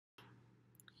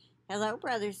Hello,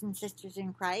 brothers and sisters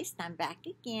in Christ. I'm back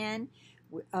again.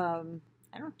 I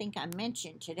don't think I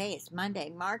mentioned today is Monday,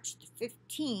 March the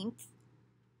 15th.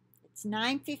 It's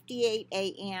 9:58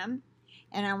 a.m.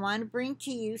 and I want to bring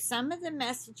to you some of the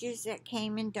messages that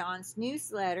came in Dawn's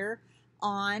newsletter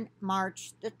on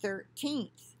March the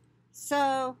 13th.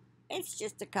 So it's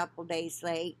just a couple days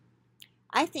late.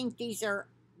 I think these are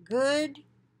good.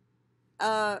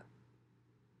 They're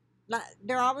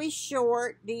always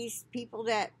short. These people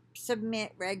that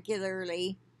submit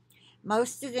regularly,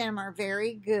 most of them are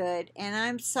very good, and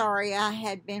I'm sorry I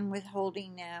had been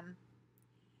withholding them.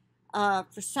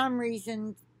 For some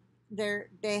reason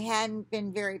they hadn't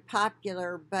been very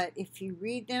popular, but if you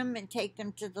read them and take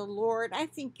them to the Lord, I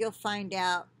think you'll find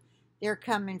out they're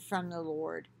coming from the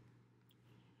Lord.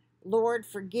 Lord,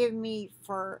 forgive me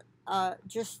for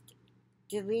just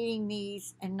deleting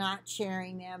these and not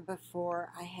sharing them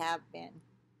before I have been.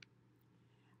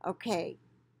 Okay.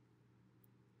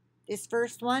 This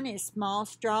first one is Small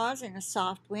Straws in a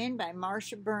Soft Wind by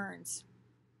MARSHA Burns.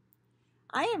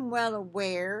 I am well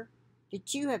aware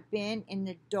that you have been in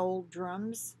the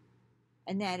doldrums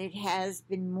and that it has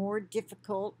been more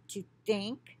difficult to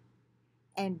think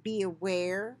and be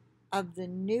aware of the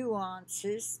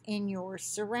nuances in your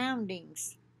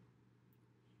surroundings.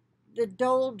 The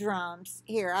doldrums,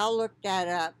 here, I'll look that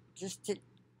up just to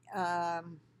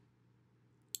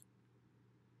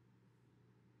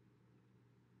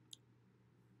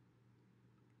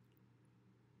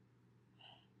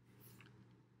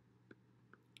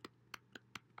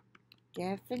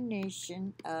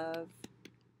definition of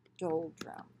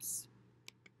doldrums.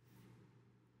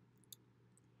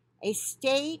 A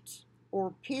state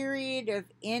or period of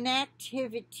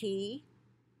inactivity,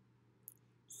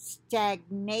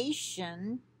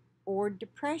 stagnation, or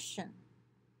depression.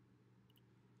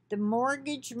 The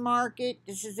mortgage market,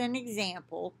 this is an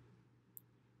example,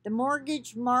 the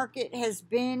mortgage market has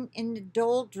been in the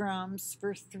doldrums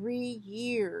for 3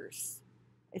 years.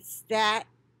 That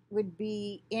would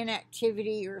be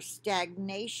inactivity or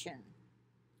stagnation.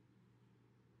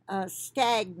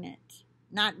 Stagnant,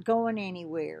 not going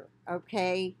anywhere,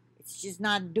 okay? It's just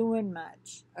not doing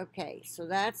much. Okay, so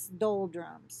that's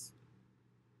doldrums.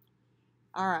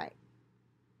 All right.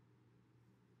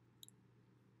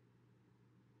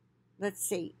 Let's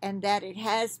see. And that it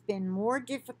has been more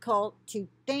difficult to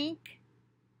think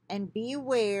and be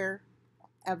aware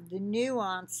of the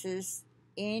nuances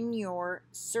in your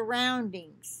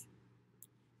surroundings.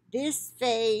 This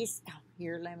phase,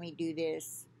 here, let me do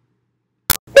this.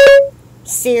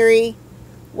 Siri,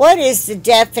 what is the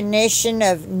definition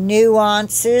of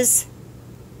nuances?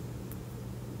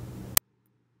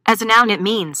 As a noun, it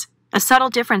means a subtle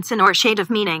difference in or shade of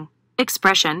meaning,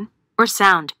 expression, or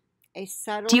sound. A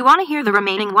subtle. Do you want to hear the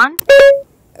remaining one?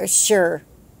 Sure.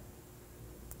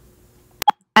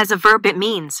 As a verb, it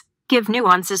means give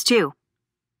nuances to.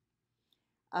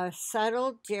 A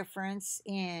subtle difference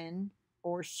in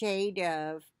or shade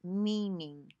of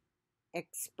meaning,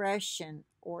 expression,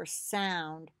 or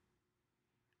sound.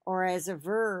 Or as a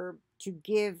verb, to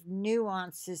give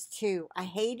nuances to. I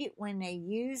hate it when they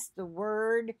use the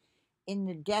word in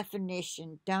the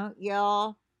definition, don't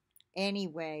y'all?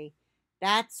 Anyway,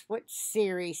 that's what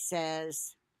Siri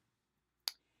says.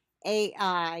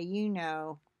 AI, you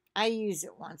know, I use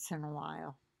it once in a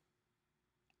while.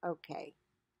 Okay.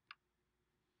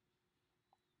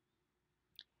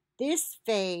 This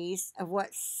phase of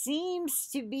what seems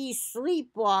to be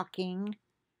sleepwalking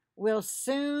will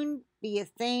soon be a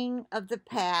thing of the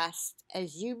past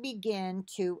as you begin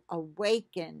to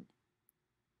awaken.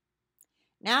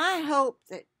 Now, I hope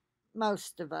that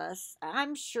most of us,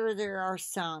 I'm sure there are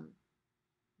some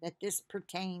that this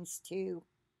pertains to,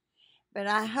 but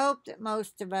I hope that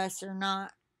most of us are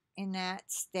not in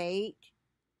that state.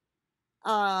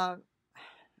 I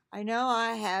know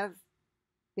I have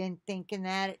been thinking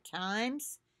that at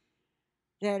times,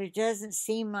 that it doesn't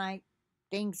seem like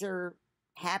things are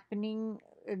happening,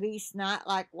 at least not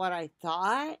like what I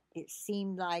thought. It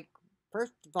seemed like,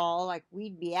 first of all, like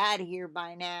we'd be out of here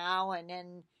by now, and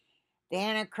then the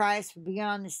Antichrist would be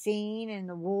on the scene, and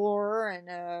the war and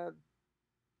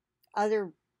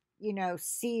other,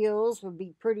 seals would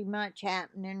be pretty much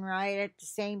happening right at the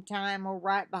same time or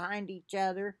right behind each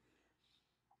other.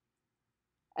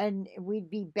 And we'd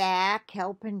be back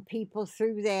helping people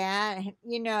through that.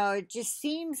 It just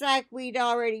seems like we'd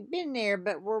already been there,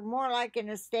 but we're more like in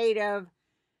a state of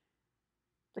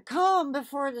the calm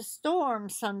before the storm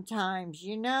sometimes,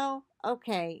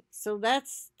 Okay, so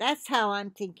that's how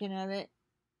I'm thinking of it.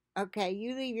 Okay,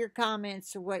 you leave your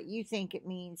comments of what you think it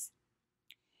means.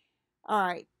 All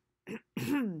right.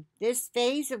 This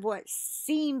phase of what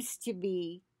seems to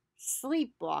be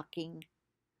sleepwalking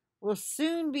will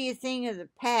soon be a thing of the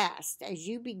past as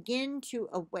you begin to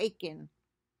awaken.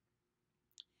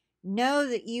 Know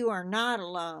that you are not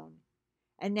alone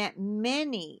and that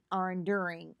many are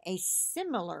enduring a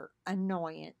similar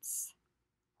annoyance.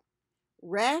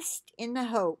 Rest in the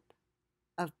hope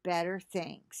of better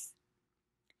things.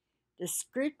 The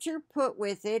scripture put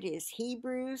with it is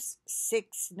Hebrews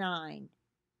 6:9.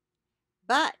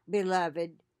 But,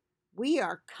 beloved, we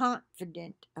are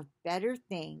confident of better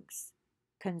things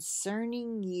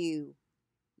concerning you.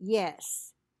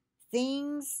 Yes,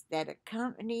 things that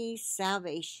accompany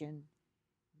salvation,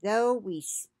 though we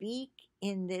speak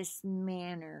in this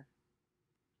manner.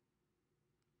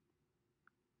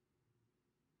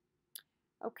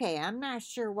 Okay, I'm not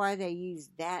sure why they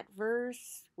used that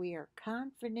verse. We are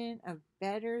confident of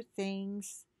better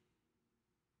things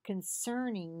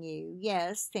concerning you.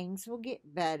 Yes, things will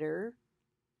get better.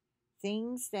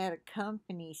 Things that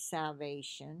accompany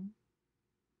salvation,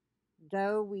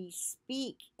 though we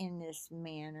speak in this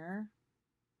manner.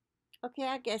 Okay,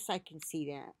 I guess I can see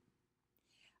that.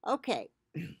 Okay,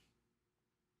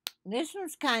 this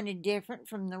one's kind of different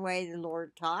from the way the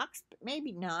Lord talks, but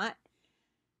maybe not.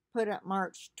 Put up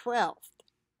March 12th.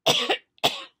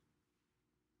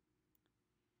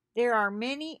 There are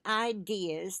many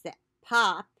ideas that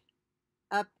pop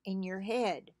up in your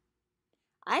head.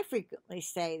 I frequently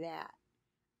say that.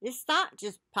 This thought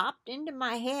just popped into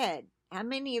my head. How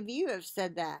many of you have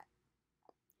said that?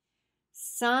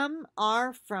 Some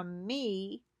are from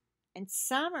me, and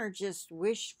some are just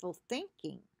wishful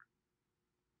thinking.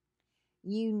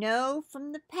 You know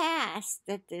from the past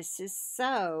that this is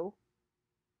so.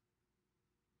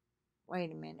 Wait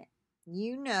a minute.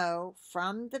 You know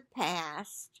from the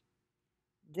past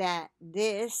that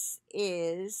this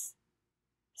is,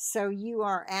 so you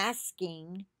are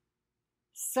asking,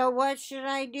 so what should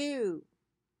I do?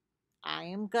 I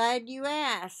am glad you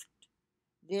asked.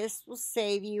 This will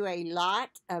save you a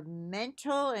lot of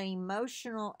mental and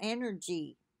emotional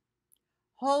energy.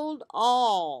 Hold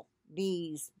all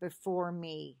these before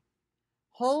me.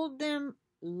 Hold them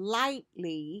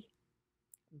lightly,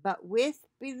 but with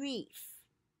belief.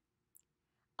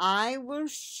 I will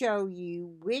show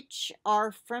you which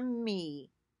are from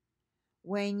me.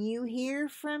 When you hear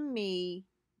from me,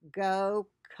 go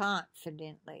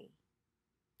confidently.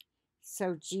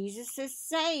 So Jesus is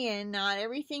saying not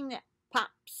everything that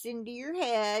pops into your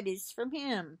head is from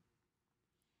him.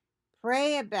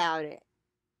 Pray about it.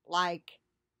 Like,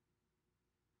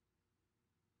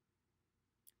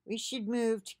 we should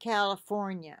move to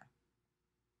California.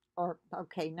 Or,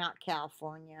 okay, not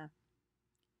California.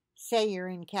 Say you're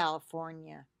in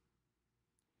California.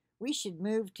 We should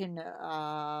move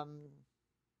to,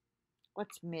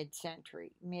 what's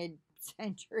mid-century?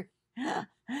 Mid-century.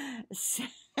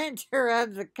 Center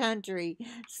of the country.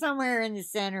 Somewhere in the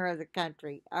center of the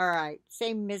country. All right.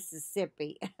 Say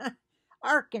Mississippi.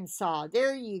 Arkansas.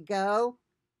 There you go.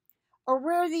 Or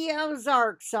where the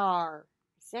Ozarks are.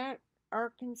 Is that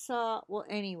Arkansas? Well,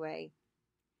 anyway.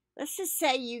 Let's just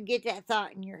say you get that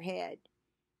thought in your head.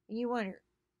 And you wonder,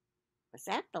 was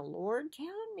that the Lord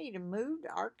telling me to move to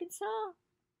Arkansas?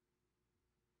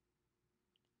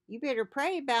 You better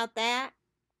pray about that.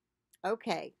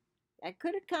 Okay. That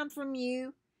could have come from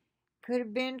you. Could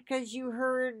have been because you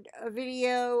heard a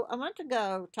video a month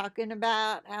ago talking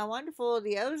about how wonderful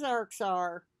the Ozarks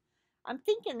are. I'm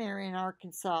thinking they're in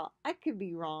Arkansas. I could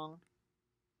be wrong.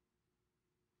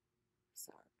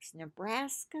 Ozarks,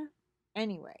 Nebraska?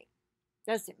 Anyway,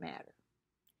 doesn't matter.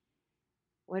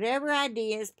 Whatever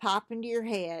ideas pop into your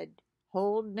head,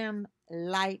 hold them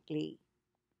lightly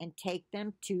and take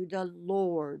them to the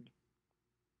Lord.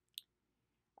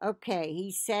 Okay,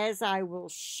 he says, I will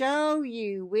show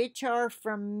you which are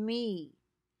from me.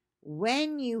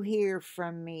 When you hear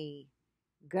from me,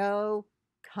 go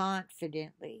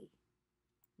confidently.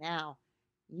 Now,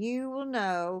 you will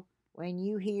know when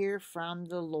you hear from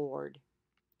the Lord.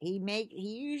 He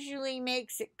usually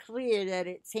makes it clear that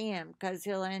it's him, because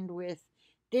he'll end with,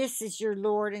 this is your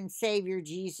Lord and Savior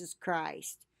Jesus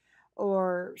Christ,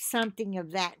 or something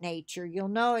of that nature. You'll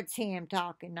know it's him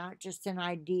talking, not just an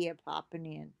idea popping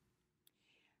in.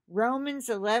 Romans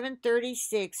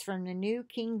 11:36 from the New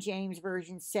King James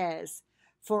Version says,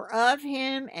 for of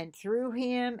him and through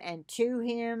him and to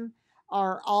him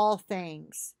are all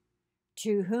things,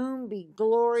 to whom be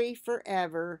glory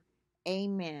forever.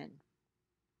 Amen.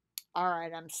 All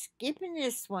right, I'm skipping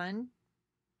this one.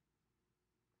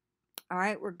 All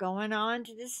right, we're going on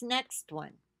to this next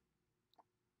one.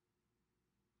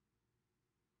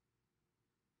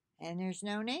 And there's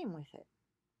no name with it.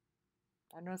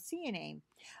 I don't see a name.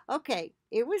 Okay,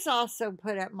 it was also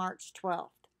put up March 12th.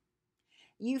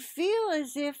 You feel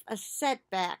as if a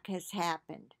setback has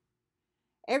happened.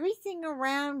 Everything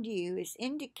around you is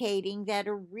indicating that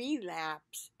a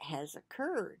relapse has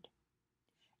occurred.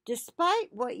 Despite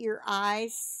what your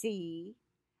eyes see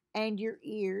and your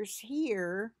ears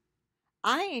hear,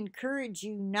 I encourage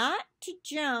you not to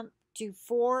jump to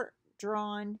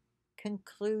foredrawn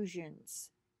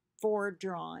conclusions.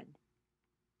 Foredrawn.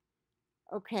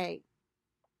 Okay.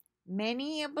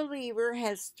 Many a believer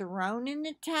has thrown in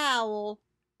the towel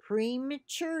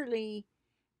prematurely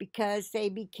because they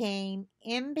became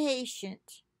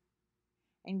impatient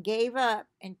and gave up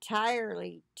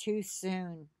entirely too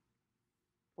soon.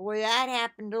 Boy, that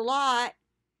happened a lot.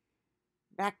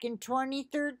 Back in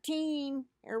 2013,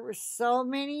 there were so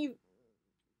many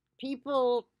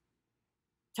people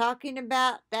talking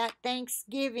about that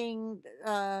Thanksgiving,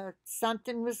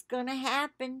 something was going to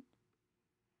happen.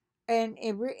 And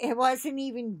it wasn't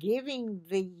even giving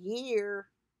the year,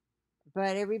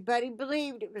 but everybody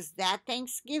believed it was that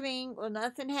Thanksgiving. Well,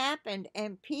 nothing happened,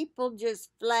 and people just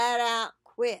flat out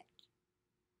quit.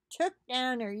 Took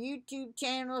down their YouTube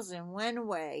channels and went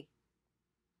away.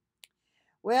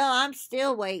 Well, I'm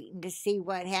still waiting to see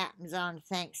what happens on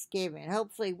Thanksgiving.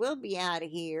 Hopefully, we'll be out of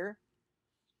here.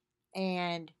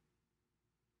 And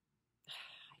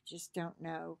I just don't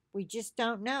know. We just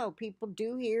don't know. People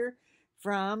do hear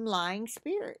from lying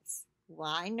spirits. Well,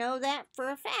 I know that for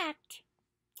a fact.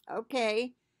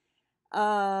 Okay.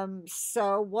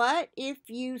 So what if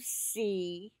you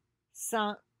see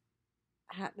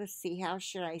let's see, how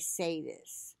should I say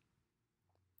this?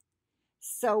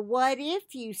 So what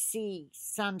if you see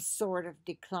some sort of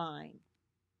decline?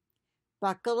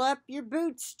 Buckle up your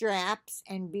bootstraps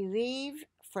and believe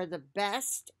for the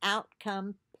best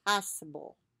outcome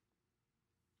possible.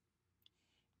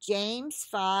 James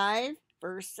 5,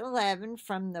 verse 11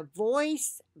 from the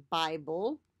Voice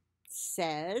Bible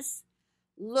says,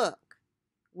 "Look,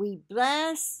 we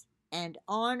bless and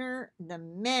honor the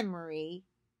memory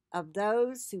of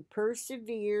those who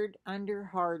persevered under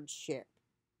hardship.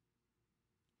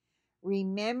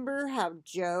 Remember how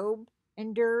Job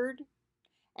endured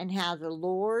and how the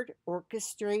Lord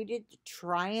orchestrated the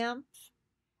triumph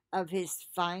of his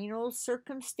final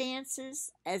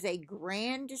circumstances as a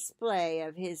grand display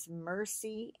of his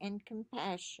mercy and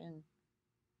compassion."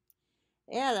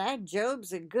 Yeah, that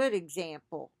Job's a good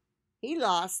example. He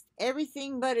lost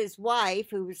everything but his wife,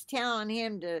 who was telling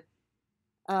him to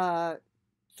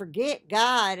forget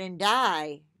God and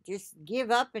die. Just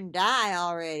give up and die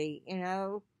already, you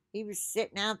know. He was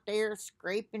sitting out there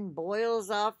scraping boils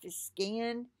off his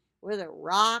skin with a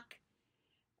rock.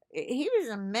 He was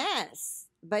a mess,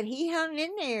 but he hung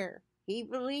in there. He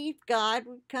believed God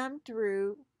would come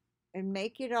through and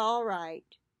make it all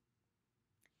right.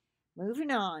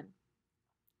 Moving on.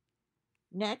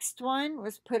 Next one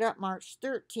was put up March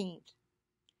 13th.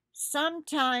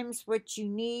 Sometimes what you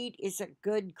need is a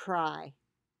good cry.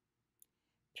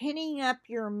 Pinning up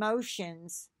your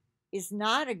emotions is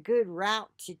not a good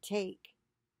route to take.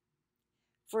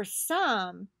 For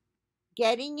some,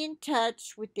 getting in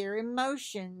touch with their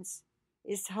emotions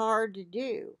is hard to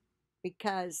do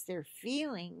because their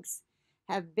feelings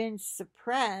have been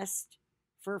suppressed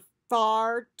for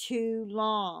far too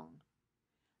long.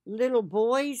 Little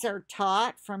boys are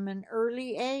taught from an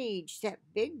early age that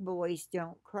big boys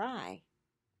don't cry.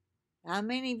 How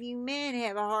many of you men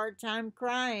have a hard time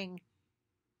crying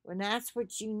when that's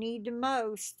what you need the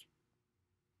most?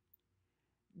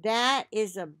 That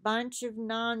is a bunch of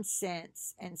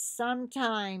nonsense, and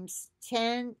sometimes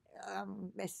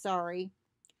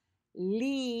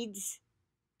leads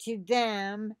to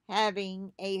them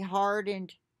having a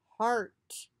hardened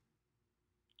heart.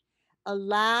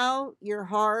 Allow your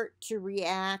heart to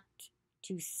react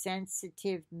to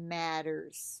sensitive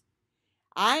matters.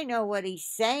 I know what he's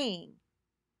saying.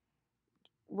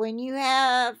 When you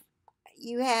have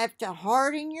to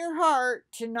harden your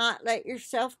heart to not let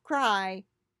yourself cry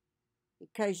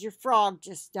because your frog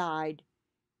just died.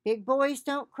 Big boys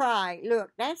don't cry.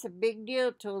 Look, that's a big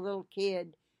deal to a little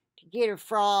kid to get a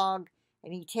frog,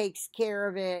 and he takes care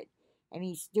of it, and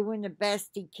he's doing the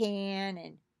best he can,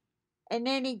 and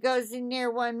then he goes in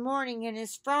there one morning and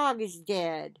his frog is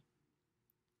dead.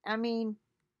 I mean,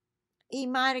 he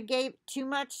might have gave it too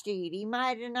much to eat. He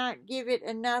might have not give it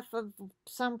enough of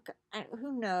some,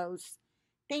 who knows.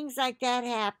 Things like that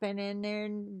happen,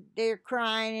 and they're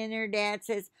crying, and their dad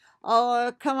says,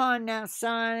 "Oh, come on now,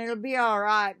 son, it'll be all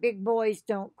right. Big boys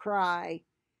don't cry."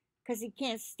 Because he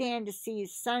can't stand to see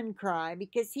his son cry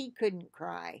because he couldn't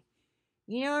cry.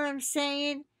 You know what I'm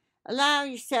saying? Allow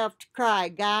yourself to cry,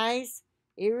 guys.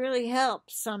 It really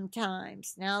helps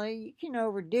sometimes. Now, you can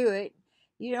overdo it.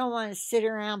 You don't want to sit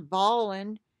around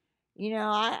bawling.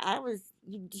 I was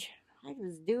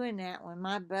doing that when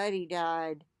my buddy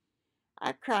died.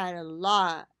 I cried a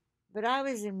lot, but I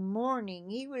was in mourning.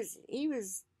 He was,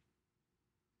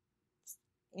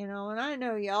 and I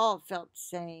know y'all felt the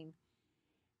same.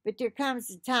 But there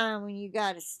comes a time when you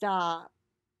got to stop,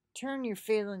 turn your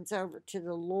feelings over to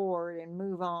the Lord, and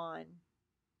move on.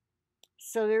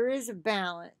 So there is a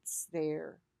balance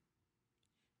there.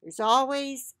 There's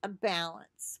always a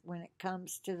balance when it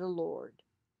comes to the Lord.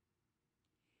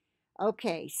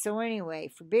 Okay, so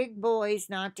anyway, for big boys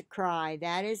not to cry,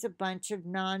 that is a bunch of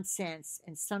nonsense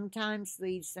and sometimes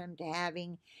leads them to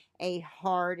having a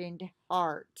hardened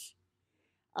heart.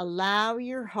 Allow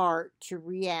your heart to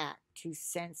react to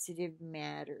sensitive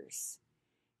matters.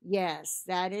 Yes,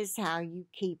 that is how you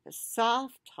keep a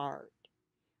soft heart.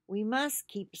 We must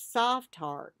keep a soft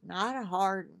heart, not a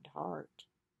hardened heart.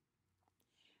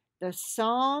 The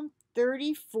Psalm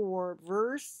 34,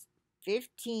 verse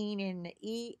 15 in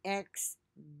the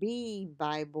EXB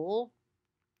Bible.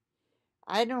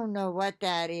 I don't know what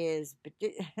that is, but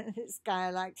this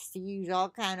guy likes to use all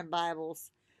kind of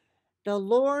Bibles. The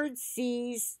Lord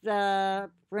sees the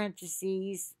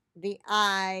parentheses, the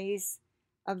eyes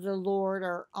of the Lord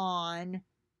are on,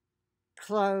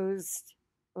 closed,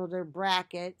 or they're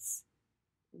brackets,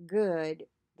 good.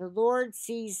 The Lord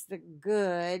sees the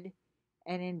good,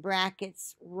 and in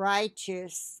brackets,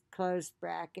 righteous, close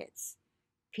brackets,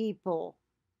 people.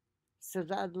 So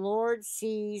the Lord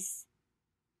sees,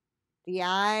 the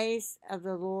eyes of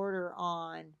the Lord are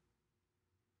on.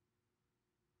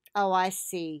 Oh, I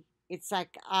see. It's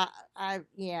like,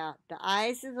 yeah, the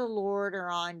eyes of the Lord are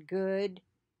on good,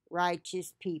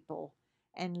 righteous people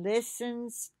and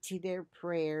listens to their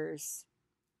prayers.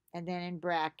 And then in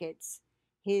brackets,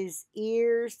 his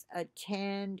ears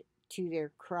attend to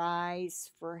their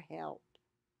cries for help.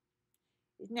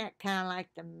 Isn't that kind of like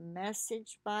the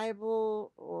Message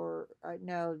Bible? Or,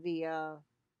 no,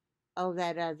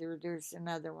 that other, there's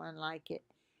another one like it.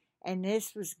 And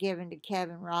this was given to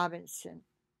Kevin Robinson.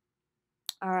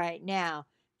 All right, now,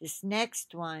 this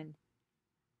next one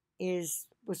was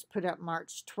put up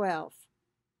March 12th.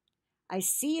 I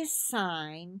see a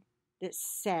sign that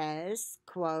says,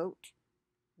 quote,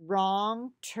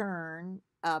 wrong turn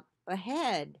up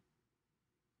ahead,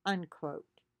 unquote.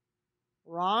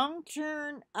 Wrong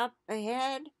turn up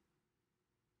ahead?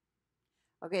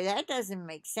 Okay, that doesn't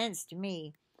make sense to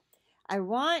me. I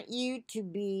want you to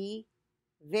be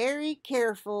very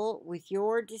careful with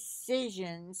your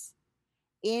decisions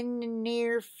in the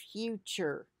near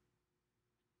future.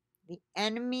 The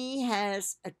enemy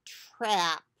has a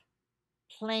trap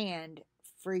planned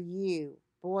for you.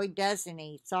 Boy, doesn't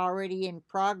he? It's already in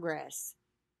progress.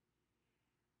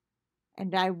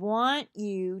 And I want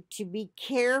you to be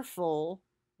careful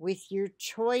with your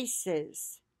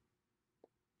choices.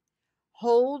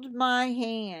 Hold my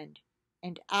hand,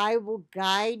 and I will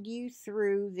guide you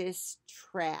through this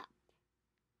trap.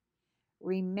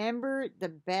 Remember, the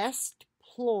best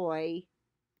ploy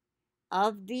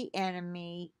of the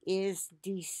enemy is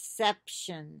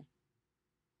deception.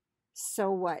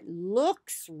 So what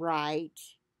looks right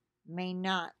may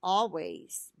not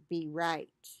always be right.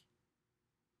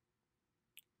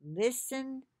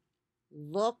 Listen,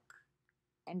 look,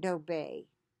 and obey.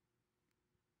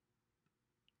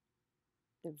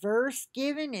 The verse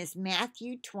given is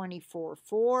Matthew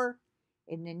 24:4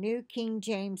 in the New King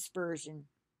James Version.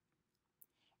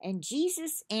 And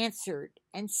Jesus answered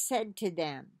and said to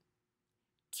them,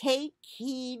 take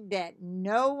heed that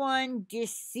no one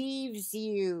deceives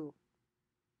you.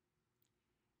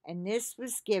 And this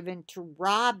was given to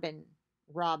Robin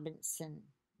Robinson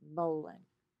Bolin.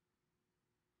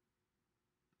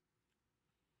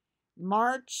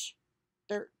 March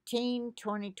 13,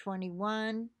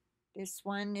 2021. This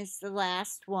one is the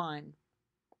last one.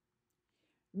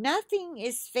 Nothing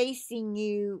is facing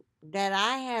you that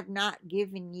I have not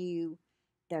given you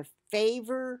the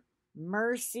favor,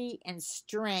 mercy, and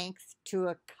strength to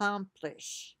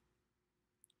accomplish.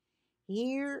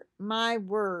 Hear my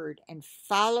word and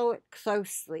follow it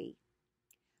closely.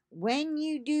 When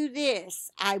you do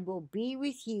this, I will be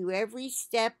with you every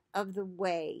step of the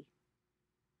way.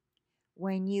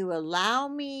 When you allow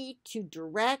me to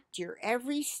direct your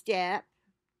every step,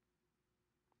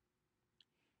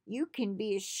 you can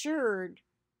be assured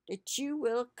that you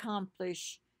will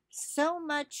accomplish so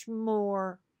much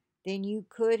more than you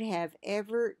could have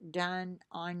ever done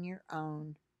on your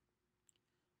own.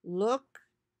 Look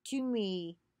to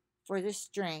me for the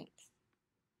strength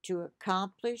to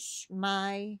accomplish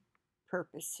my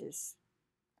purposes.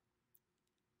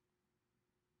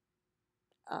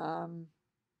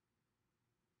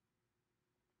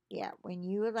 Yeah, when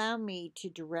you allow me to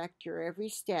direct your every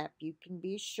step, you can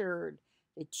be assured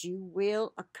that you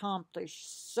will accomplish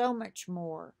so much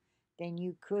more than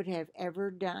you could have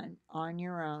ever done on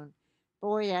your own.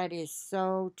 Boy, that is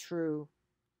so true.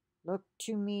 Look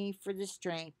to me for the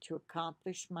strength to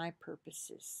accomplish my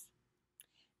purposes.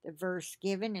 The verse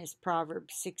given is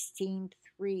Proverbs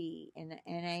 16:3 in the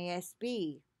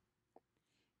NASB.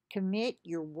 Commit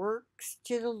your works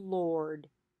to the Lord,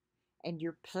 and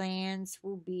your plans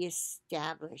will be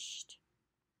established.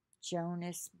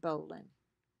 Jonas Bolin.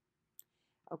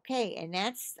 Okay, and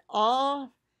that's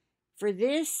all for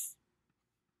this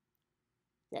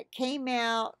that came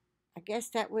out. I guess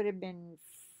that would have been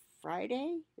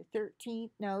Friday the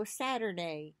 13th. No,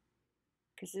 Saturday,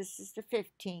 because this is the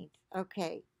 15th.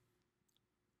 Okay.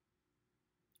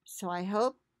 So I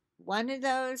hope one of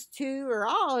those, two, or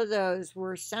all of those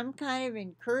were some kind of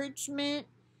encouragement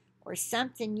or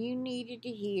something you needed to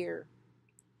hear.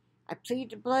 I plead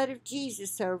the blood of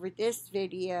Jesus over this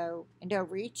video and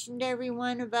over each and every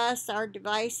one of us, our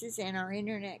devices, and our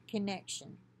internet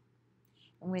connection.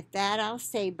 And with that, I'll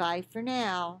say bye for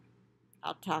now.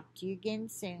 I'll talk to you again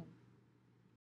soon.